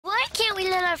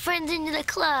our friends into the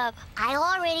club? I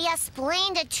already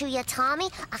explained it to you, Tommy.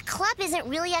 A club isn't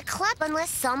really a club unless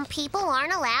some people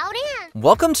aren't allowed in.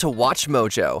 Welcome to Watch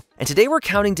Mojo, and today we're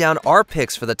counting down our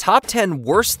picks for the top 10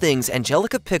 worst things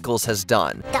Angelica Pickles has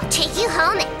done. They'll take you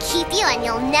home and keep you, and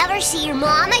you'll never see your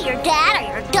mama, your dad,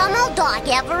 or your dumb old dog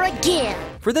ever again.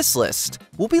 For this list,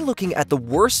 we'll be looking at the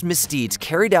worst misdeeds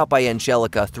carried out by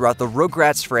Angelica throughout the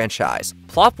Rugrats franchise.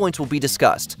 Plot points will be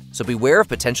discussed, so beware of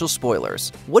potential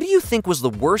spoilers. What do you think was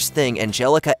the worst thing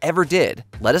Angelica ever did?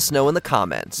 Let us know in the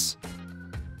comments.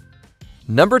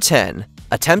 Number 10.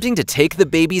 Attempting to take the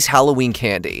baby's Halloween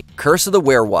candy. Curse of the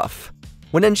Werewolf.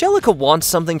 When Angelica wants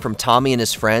something from Tommy and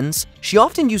his friends, she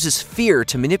often uses fear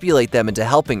to manipulate them into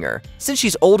helping her. Since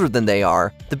she's older than they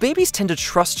are, the babies tend to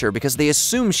trust her because they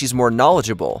assume she's more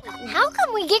knowledgeable. How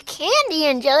can we get candy,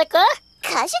 Angelica?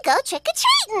 'Cause you go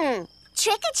trick-or-treating.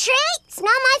 Trick-or-treat,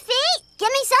 smell my feet, give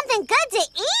me something good to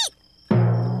eat.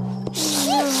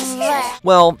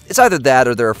 Well, it's either that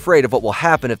or they're afraid of what will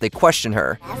happen if they question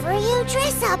her. Whatever you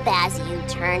dress up as, you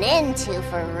turn into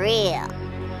for real.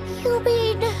 You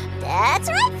mean... That's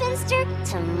right, Finster.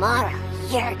 Tomorrow,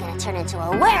 you're gonna turn into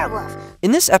a werewolf.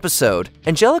 In this episode,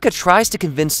 Angelica tries to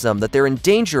convince them that they're in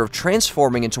danger of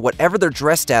transforming into whatever they're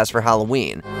dressed as for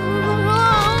Halloween.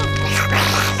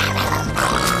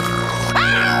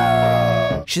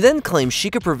 She then claims she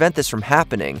could prevent this from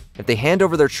happening if they hand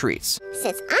over their treats.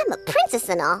 Since I'm a princess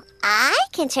and all, I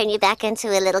can turn you back into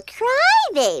a little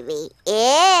crybaby.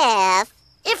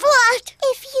 If what?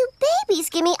 If you babies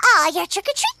give me all your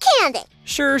trick-or-treat candy.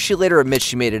 Sure, she later admits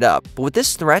she made it up, but with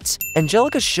this threat,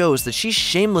 Angelica shows that she's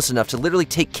shameless enough to literally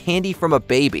take candy from a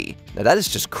baby. Now that is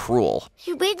just cruel.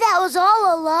 You mean that was all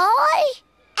a lie?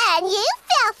 And you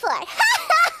fell for it.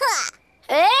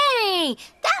 Hey,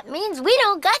 that means we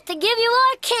don't got to give you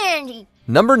our candy.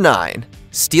 Number 9.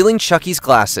 Stealing Chucky's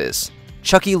glasses.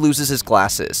 Chucky loses his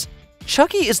glasses.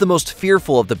 Chucky is the most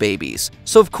fearful of the babies,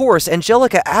 so of course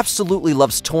Angelica absolutely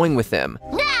loves toying with him.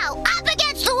 Now, up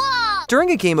against the wall! During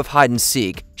a game of hide and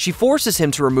seek, she forces him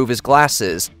to remove his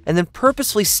glasses and then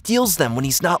purposefully steals them when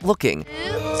he's not looking. 2,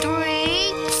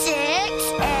 3, 6,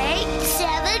 8,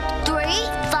 7, 3,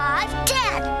 5,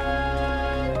 10.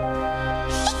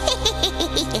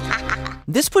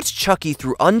 This puts Chucky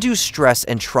through undue stress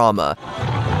and trauma.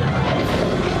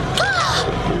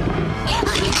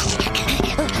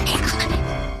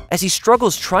 As he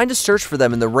struggles trying to search for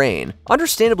them in the rain,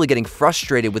 understandably getting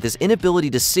frustrated with his inability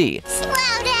to see. Slow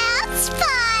down,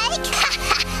 Spike!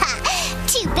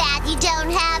 Too bad you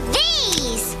don't have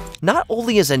these! Not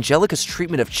only is Angelica's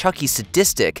treatment of Chucky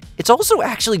sadistic, it's also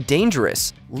actually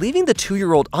dangerous. Leaving the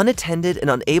 2-year-old unattended and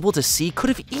unable to see could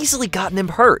have easily gotten him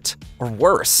hurt. Or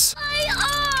worse. My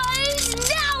eyes!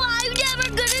 Now I'm never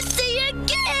gonna see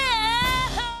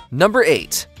again! Number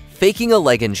 8. Faking a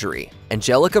leg injury.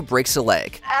 Angelica breaks a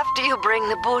leg. After you bring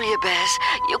the bouillabaisse,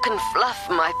 you can fluff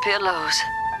my pillows.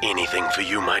 Anything for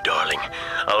you, my darling.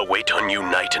 I'll wait on you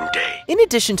night and day. In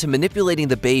addition to manipulating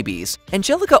the babies,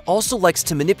 Angelica also likes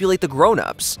to manipulate the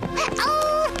grown-ups.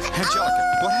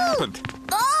 Angelica, what happened?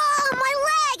 Oh, my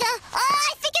leg!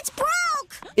 I think it's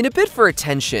broke! In a bid for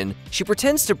attention, she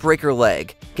pretends to break her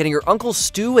leg, getting her Uncle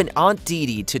Stu and Aunt Dee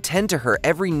Dee to tend to her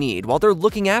every need while they're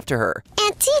looking after her.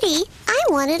 Aunt Dee Dee, I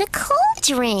wanted a cold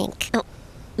drink. Oh,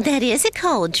 that is a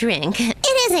cold drink.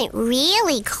 It isn't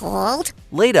really cold.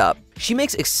 Laid up, she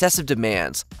makes excessive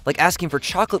demands, like asking for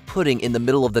chocolate pudding in the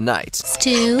middle of the night.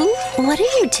 Stu, what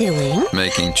are you doing?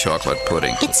 Making chocolate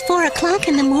pudding. It's 4 o'clock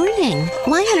in the morning.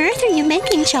 Why on earth are you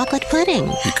making chocolate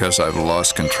pudding? Because I've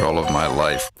lost control of my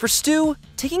life. For Stu,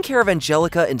 taking care of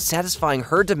Angelica and satisfying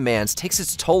her demands takes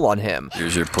its toll on him.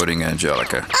 Here's your pudding,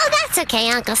 Angelica. Oh, that's okay,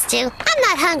 Uncle Stu. I'm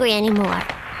not hungry anymore.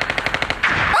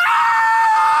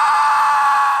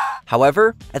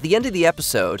 However, at the end of the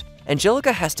episode,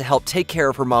 Angelica has to help take care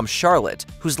of her mom Charlotte,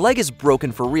 whose leg is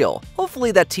broken for real.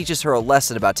 Hopefully that teaches her a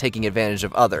lesson about taking advantage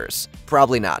of others.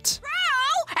 Probably not.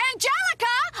 Bro! Angelica!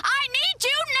 I need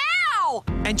you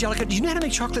now! Angelica, do you know how to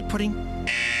make chocolate pudding?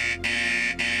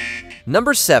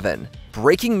 Number 7.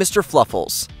 Breaking Mr.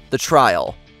 Fluffles. The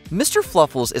Trial. Mr.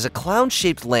 Fluffles is a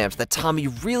clown-shaped lamp that Tommy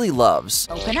really loves.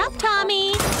 Open up,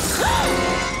 Tommy.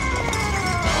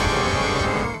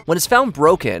 When it's found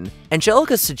broken,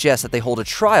 Angelica suggests that they hold a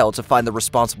trial to find the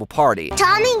responsible party.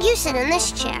 Tommy, you sit in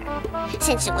this chair.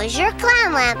 Since it was your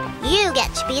clown lamp, you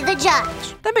get to be the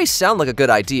judge. That may sound like a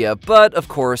good idea, but of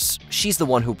course, she's the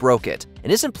one who broke it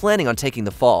and isn't planning on taking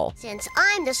the fall. Since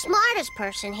I'm the smartest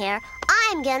person here,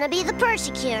 I'm gonna be the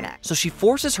persecutor. So she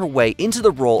forces her way into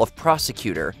the role of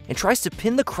prosecutor and tries to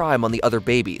pin the crime on the other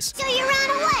babies. So you ran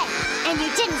away, and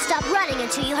you didn't stop running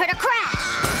until you heard a crash.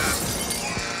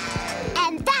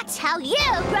 And that's how how you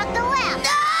broke the lamp. No!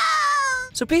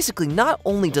 So basically, not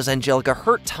only does Angelica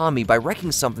hurt Tommy by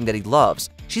wrecking something that he loves,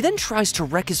 she then tries to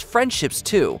wreck his friendships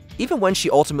too. Even when she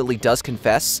ultimately does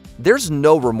confess, there's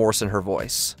no remorse in her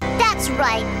voice. That's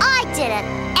right, I did it.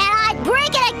 And I'd break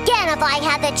it again if I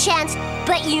had the chance.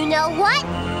 But you know what?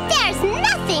 There's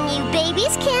nothing you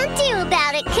babies can't do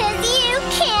about it, 'cause you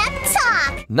can't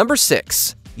talk. Number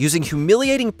 6. Using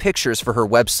humiliating pictures for her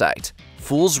website.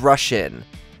 Fools rush in.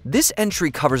 This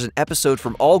entry covers an episode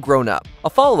from All Grown Up,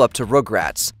 a follow-up to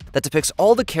Rugrats, that depicts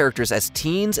all the characters as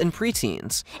teens and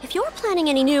preteens. If you're planning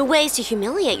any new ways to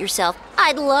humiliate yourself,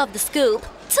 I'd love the scoop.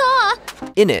 Ta!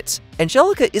 In it,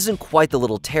 Angelica isn't quite the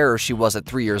little terror she was at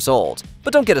 3 years old.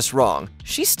 But don't get us wrong,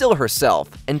 she's still herself,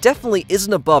 and definitely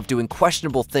isn't above doing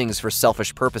questionable things for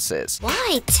selfish purposes.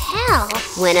 Why tell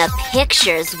when a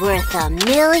picture's worth a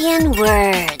million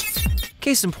words?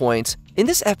 Case in point, in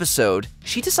this episode,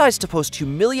 she decides to post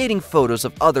humiliating photos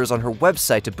of others on her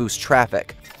website to boost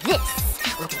traffic. This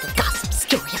will be the gossip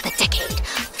story of the decade,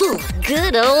 full of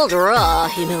good old raw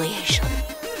humiliation.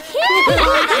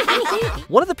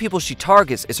 One of the people she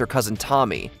targets is her cousin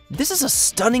Tommy. This is a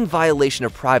stunning violation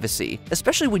of privacy,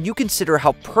 especially when you consider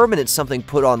how permanent something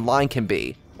put online can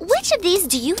be. Which of these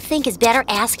do you think is better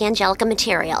Ask Angelica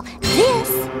material? This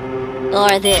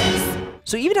or this?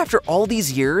 So even after all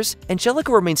these years,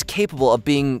 Angelica remains capable of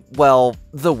being, well,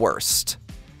 the worst.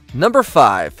 Number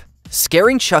 5.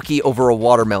 Scaring Chucky over a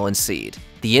watermelon seed.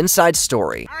 The inside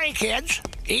story. Sorry, kids.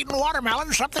 Eating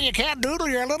watermelon's something you can't do till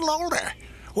you're a little older.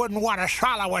 Wouldn't want to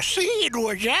swallow a seed,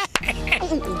 would ya?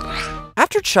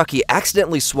 After Chucky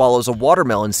accidentally swallows a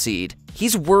watermelon seed,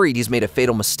 he's worried he's made a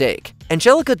fatal mistake.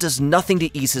 Angelica does nothing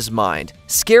to ease his mind,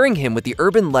 scaring him with the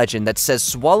urban legend that says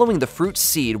swallowing the fruit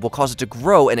seed will cause it to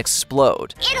grow and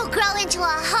explode. It'll grow into a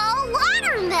whole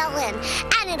watermelon,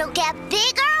 and it'll get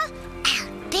bigger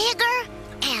and bigger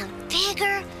and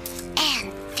bigger,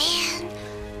 and then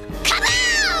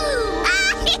kaboom!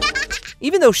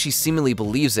 Even though she seemingly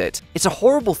believes it, it's a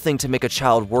horrible thing to make a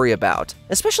child worry about,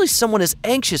 especially someone as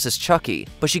anxious as Chucky,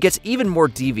 but she gets even more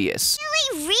devious.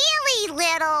 Really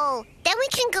little. Then we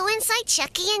can go inside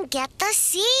Chucky and get the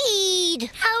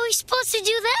seed. How are we supposed to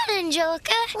do that,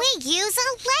 Angelica? We use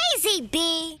a lazy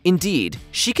bee. Indeed,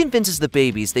 she convinces the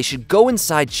babies they should go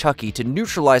inside Chucky to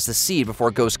neutralize the seed before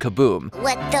it goes kaboom.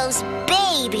 What those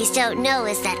babies don't know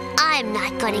is that I'm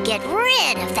not going to get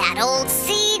rid of that old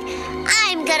seed.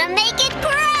 I'm gonna make it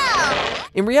grow!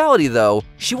 In reality though,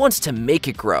 she wants to make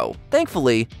it grow.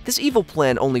 Thankfully, this evil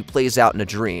plan only plays out in a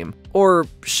dream, or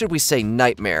should we say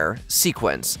nightmare,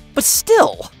 sequence. But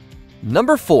still!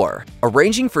 Number 4.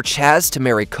 Arranging for Chaz to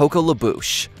marry Coco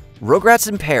LaBouche. Rugrats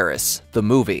in Paris, the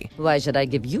movie. Why should I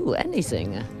give you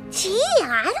anything? Gee,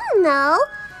 I don't know.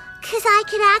 'Cause I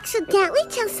could accidentally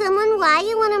tell someone why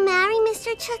you want to marry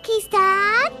Mr. Chucky's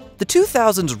dad. The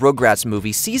 2000s Rugrats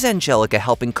movie sees Angelica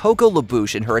helping Coco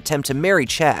LaBouche in her attempt to marry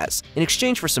Chaz in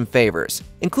exchange for some favors,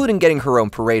 including getting her own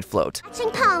parade float.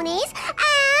 Matching ponies,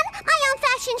 and my own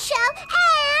fashion show,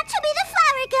 and to be the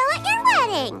flower girl at your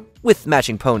wedding. With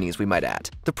matching ponies, we might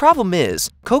add. The problem is,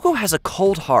 Coco has a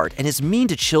cold heart and is mean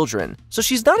to children, so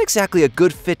she's not exactly a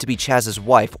good fit to be Chaz's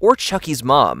wife or Chucky's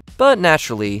mom. But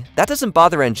naturally, that doesn't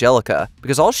bother Angelica,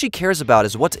 because all she cares about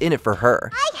is what's in it for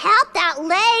her. I helped that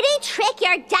lady trick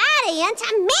your daddy into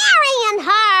marrying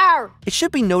her! It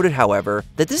should be noted, however,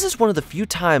 that this is one of the few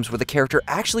times where the character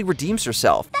actually redeems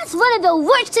herself. That's one of the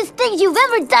worstest things you've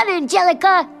ever done,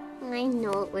 Angelica! I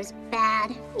know it was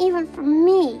bad, even for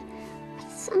me.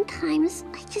 Sometimes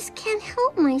I just can't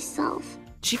help myself.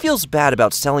 She feels bad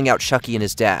about selling out Chucky and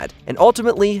his dad, and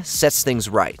ultimately sets things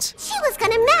right. She was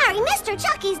gonna marry Mr.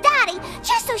 Chucky's daddy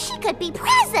just so she could be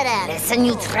president. Listen,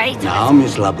 you traitor. Now,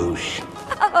 Miss LaBouche,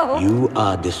 you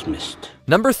are dismissed.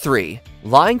 Number 3.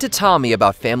 Lying to Tommy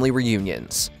about family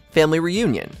reunions. Family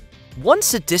reunion. One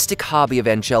sadistic hobby of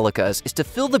Angelica's is to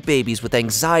fill the babies with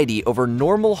anxiety over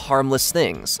normal, harmless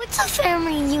things. What's a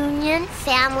family reunion?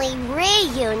 Family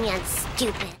reunion,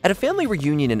 stupid. At a family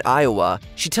reunion in Iowa,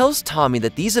 she tells Tommy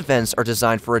that these events are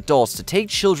designed for adults to take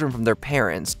children from their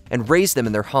parents and raise them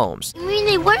in their homes. You mean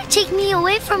they want to take me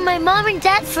away from my mom and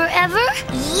dad forever?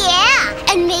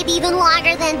 Yeah, and maybe even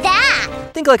longer than that.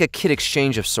 Think like a kid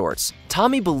exchange of sorts.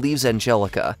 Tommy believes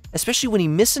Angelica, especially when he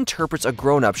misinterprets a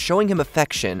grown-up showing him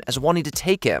affection as wanting to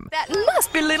take him. That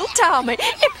must be little Tommy,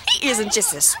 if he isn't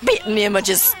just a spitting image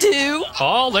of stew.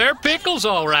 Oh, they're pickles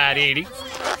all right, Edie.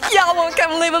 Y'all won't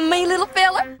come live with me, little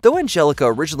fella? Though Angelica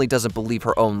originally doesn't believe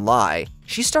her own lie,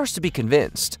 she starts to be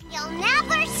convinced. You'll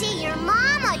never see your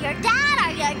mom or your dad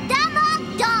or your dumb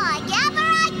old dog ever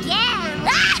again.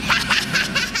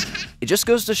 It just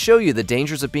goes to show you the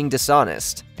dangers of being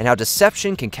dishonest and how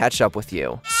deception can catch up with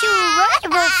you. You're right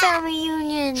about family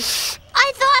reunions.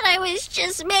 I thought I was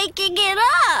just making it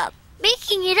up.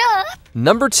 Making it up?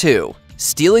 Number 2.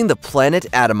 Stealing the planet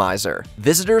Atomizer.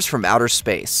 Visitors from outer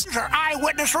space. These are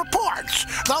eyewitness reports.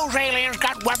 Those aliens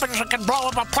got weapons that can blow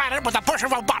up a planet with the push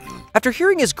of a button. After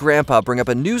hearing his grandpa bring up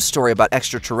a news story about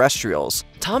extraterrestrials,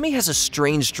 Tommy has a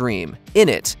strange dream. In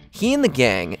it, he and the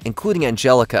gang, including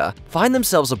Angelica, find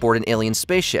themselves aboard an alien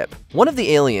spaceship. One of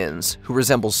the aliens, who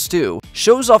resembles Stu,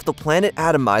 shows off the planet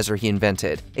Atomizer he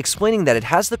invented, explaining that it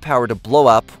has the power to blow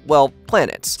up, well,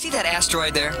 planets. See that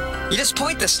asteroid there? You just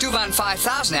point the Stuban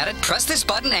 5000 at it, press this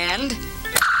button, and...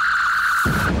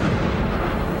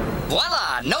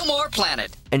 voila! No more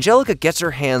planet! Angelica gets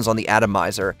her hands on the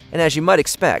Atomizer, and as you might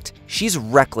expect, she's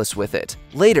reckless with it.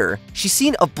 Later, she's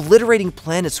seen obliterating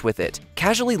planets with it,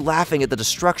 casually laughing at the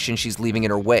destruction she's leaving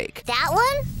in her wake. That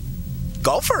one?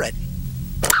 Go for it.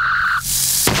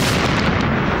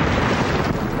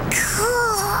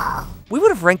 Cool. We would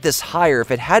have ranked this higher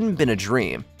if it hadn't been a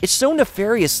dream. It's so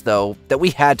nefarious, though, that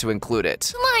we had to include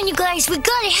it. Come on, you guys, we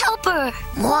gotta help her.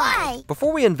 Why?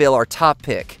 Before we unveil our top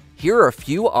pick, here are a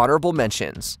few honorable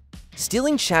mentions.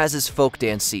 Stealing Chaz's folk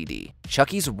dance CD,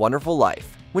 Chucky's Wonderful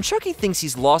Life. When Chucky thinks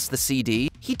he's lost the CD,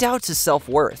 he doubts his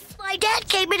self-worth. My dad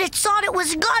came in and thought it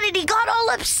was gone and he got all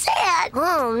upset.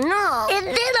 Oh, no. And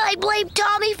then I blamed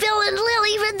Tommy, Phil, and Lil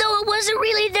even though it wasn't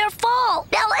really their fault.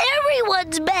 Now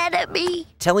everyone's mad at me.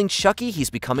 Telling Chucky he's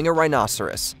becoming a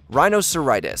rhinoceros,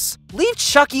 rhinoceritis. Leave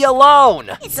Chucky alone!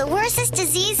 It's the worstest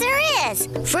disease there is.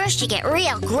 First you get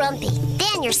real grumpy.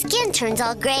 Then your skin turns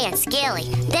all gray and scaly.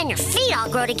 Then your feet all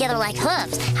grow together like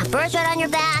hooves. Have birthright on your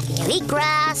back, you eat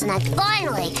grass, and then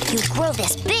finally you grow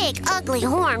this big, ugly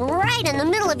horn right in the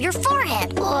middle of your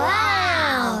forehead.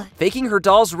 Wow! Faking her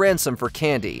doll's ransom for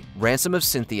Candy, ransom of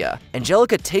Cynthia,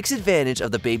 Angelica takes advantage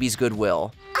of the baby's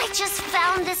goodwill. I just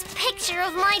found this picture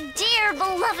of my dear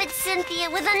beloved Cynthia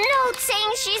with a note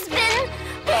saying she's been...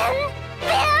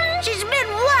 She's been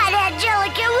what,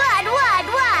 Angelica?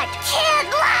 What?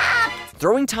 Kidnapped!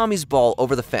 Throwing Tommy's ball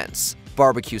over the fence,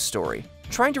 barbecue story.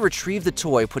 Trying to retrieve the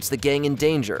toy puts the gang in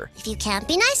danger. If you can't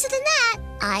be nicer than that,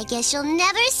 I guess you'll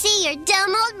never see your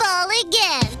dumb old ball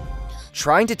again.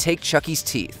 Trying to take Chucky's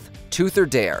teeth, tooth or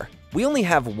dare. We only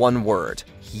have one word,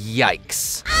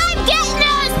 yikes. I'm getting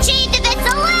those teeth if it's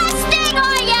the last thing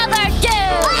I ever do!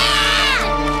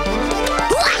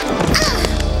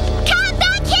 Come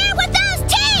back here with those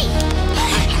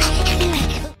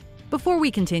teeth! Before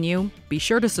we continue, be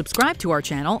sure to subscribe to our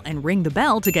channel and ring the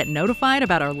bell to get notified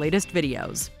about our latest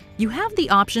videos. You have the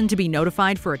option to be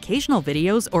notified for occasional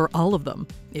videos or all of them.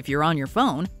 If you're on your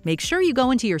phone, make sure you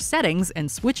go into your settings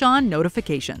and switch on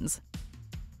notifications.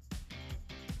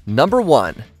 Number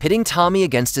 1. Pitting Tommy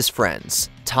against his friends.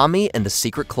 Tommy and the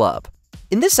Secret Club.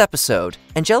 In this episode,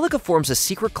 Angelica forms a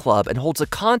secret club and holds a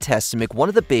contest to make one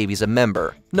of the babies a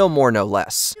member. No more, no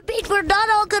less. You mean we're not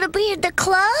all gonna be in the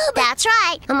club? That's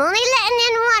right. I'm only letting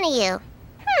in one of you.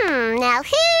 Now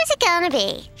who's it gonna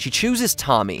be? She chooses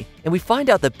Tommy, and we find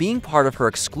out that being part of her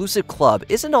exclusive club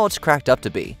isn't all it's cracked up to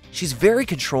be. She's very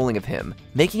controlling of him,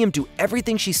 making him do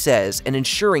everything she says and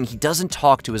ensuring he doesn't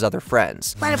talk to his other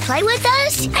friends. Wanna play with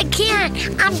us? I can't.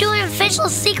 I'm doing official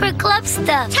secret club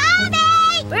stuff. Tommy!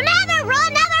 Remember rule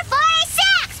number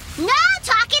 46! No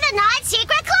talking to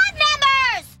non-secret club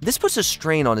members! This puts a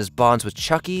strain on his bonds with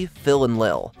Chucky, Phil, and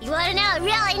Lil. You wanna know a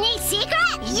really neat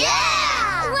secret?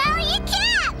 Yeah! Well, you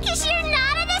can't, because you're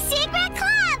not in the secret club!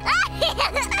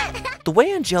 The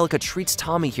way Angelica treats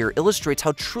Tommy here illustrates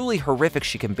how truly horrific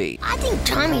she can be. I think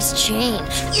Tommy's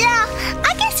changed. Yeah,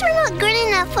 I guess we're not good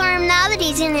enough for him now that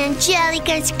he's in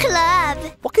Angelica's club.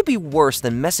 What could be worse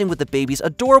than messing with the baby's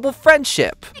adorable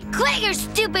friendship? Quit your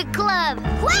stupid club!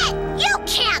 Quit? You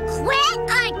can't quit!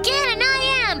 I can and I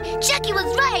am! Chucky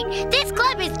was right! This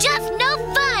club is just no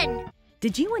fun!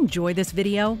 Did you enjoy this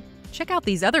video? Check out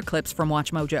these other clips from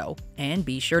WatchMojo, and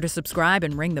be sure to subscribe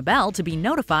and ring the bell to be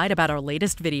notified about our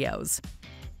latest videos.